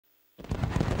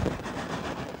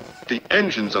The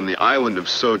engines on the island of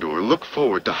Sodor look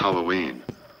forward to Halloween.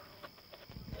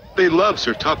 They love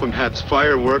Sir Topham Hatt's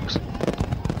fireworks,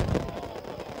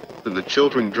 and the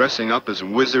children dressing up as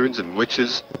wizards and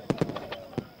witches.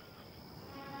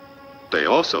 They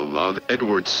also love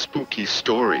Edward's spooky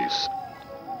stories.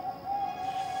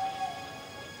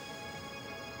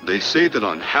 They say that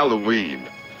on Halloween,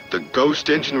 the ghost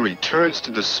engine returns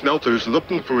to the smelters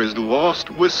looking for his lost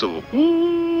whistle.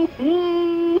 Ooh,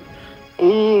 ooh,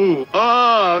 ooh,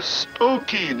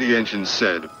 spooky, the engine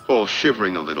said, all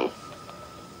shivering a little.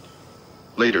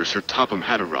 Later, Sir Topham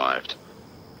Hatt arrived.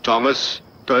 Thomas,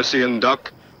 Percy, and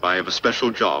Duck, I have a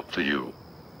special job for you.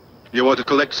 You are to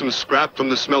collect some scrap from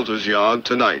the smelter's yard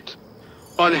tonight.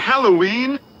 On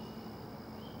Halloween?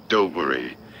 Don't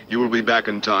worry. You will be back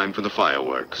in time for the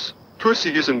fireworks.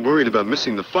 Percy isn't worried about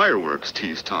missing the fireworks,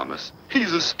 teased Thomas.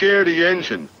 He's a scaredy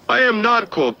engine. I am not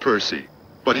called Percy,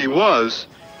 but he was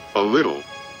a little.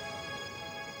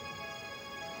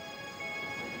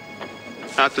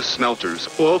 At the smelters,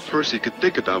 all Percy could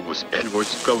think about was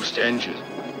Edward's ghost engine.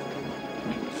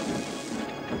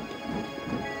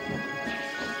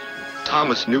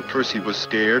 Thomas knew Percy was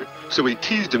scared, so he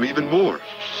teased him even more.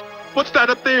 What's that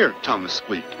up there? Thomas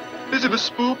squeaked. Is it a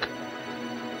spook?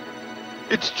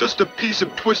 It's just a piece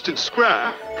of twisted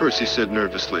scrap, Percy said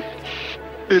nervously.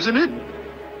 Isn't it?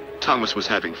 Thomas was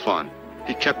having fun.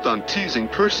 He kept on teasing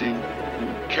Percy.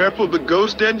 Careful the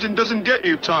ghost engine doesn't get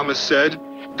you, Thomas said.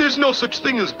 There's no such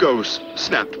thing as ghosts,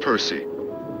 snapped Percy.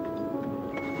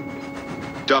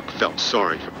 Duck felt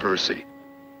sorry for Percy.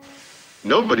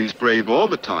 Nobody's brave all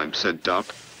the time, said Duck.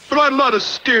 But I'm not a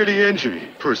scaredy engine,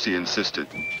 Percy insisted.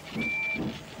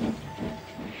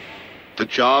 The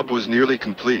job was nearly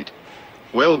complete.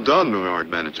 Well done, the yard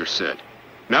manager said.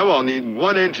 Now I'll need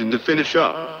one engine to finish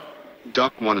up.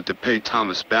 Duck wanted to pay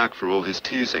Thomas back for all his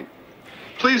teasing.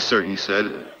 Please, sir, he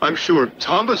said. I'm sure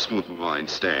Thomas will mind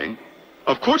staying.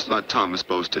 Of course not, Thomas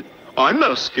boasted. I'm not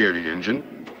a scaredy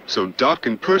engine. So Duck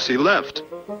and Percy left.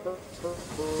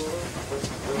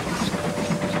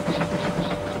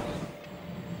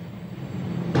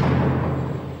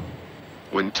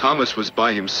 When Thomas was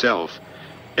by himself,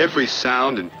 every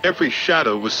sound and every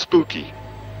shadow was spooky.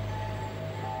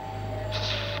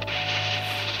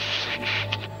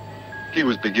 He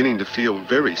was beginning to feel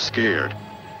very scared.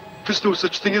 There's no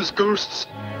such thing as ghosts,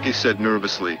 he said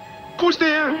nervously. Of course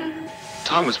there.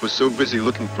 Thomas was so busy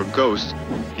looking for ghosts,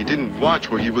 he didn't watch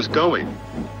where he was going.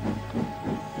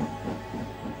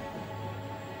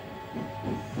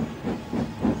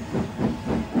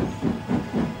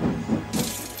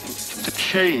 The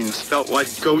chains felt like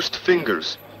ghost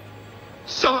fingers.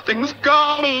 Something's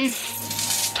got me!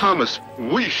 Thomas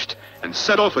wheeshed and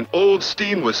set off an old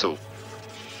steam whistle.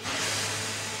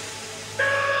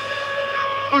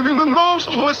 The ghost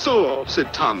whistle,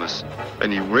 said Thomas,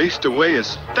 and he raced away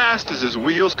as fast as his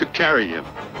wheels could carry him.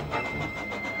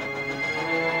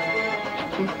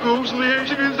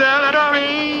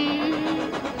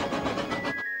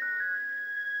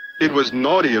 It was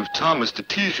naughty of Thomas to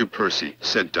tease you, Percy,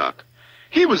 said Duck.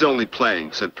 He was only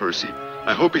playing, said Percy.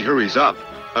 I hope he hurries up.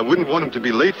 I wouldn't want him to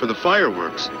be late for the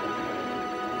fireworks.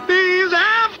 He's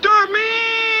after me!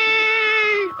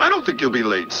 I don't think you'll be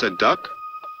late, said Duck.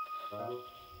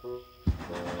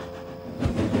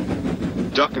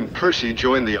 Duck and Percy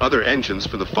joined the other engines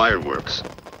for the fireworks.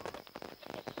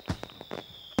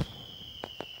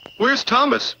 Where's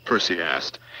Thomas? Percy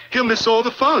asked. He'll miss all the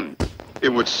fun. It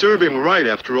would serve him right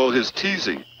after all his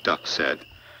teasing, Duck said.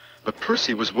 But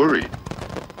Percy was worried.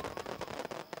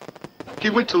 He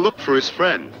went to look for his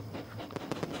friend.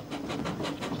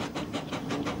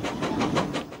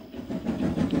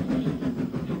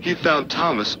 He found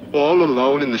Thomas all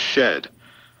alone in the shed.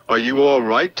 Are you all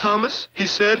right, Thomas? He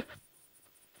said.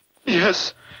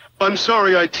 Yes, I'm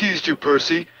sorry I teased you,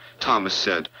 Percy, Thomas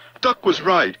said. Duck was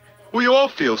right. We all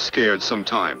feel scared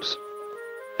sometimes.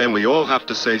 And we all have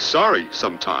to say sorry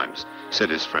sometimes, said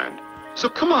his friend. So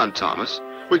come on, Thomas.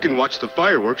 We can watch the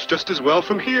fireworks just as well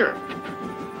from here.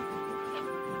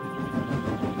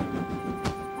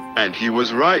 And he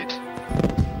was right.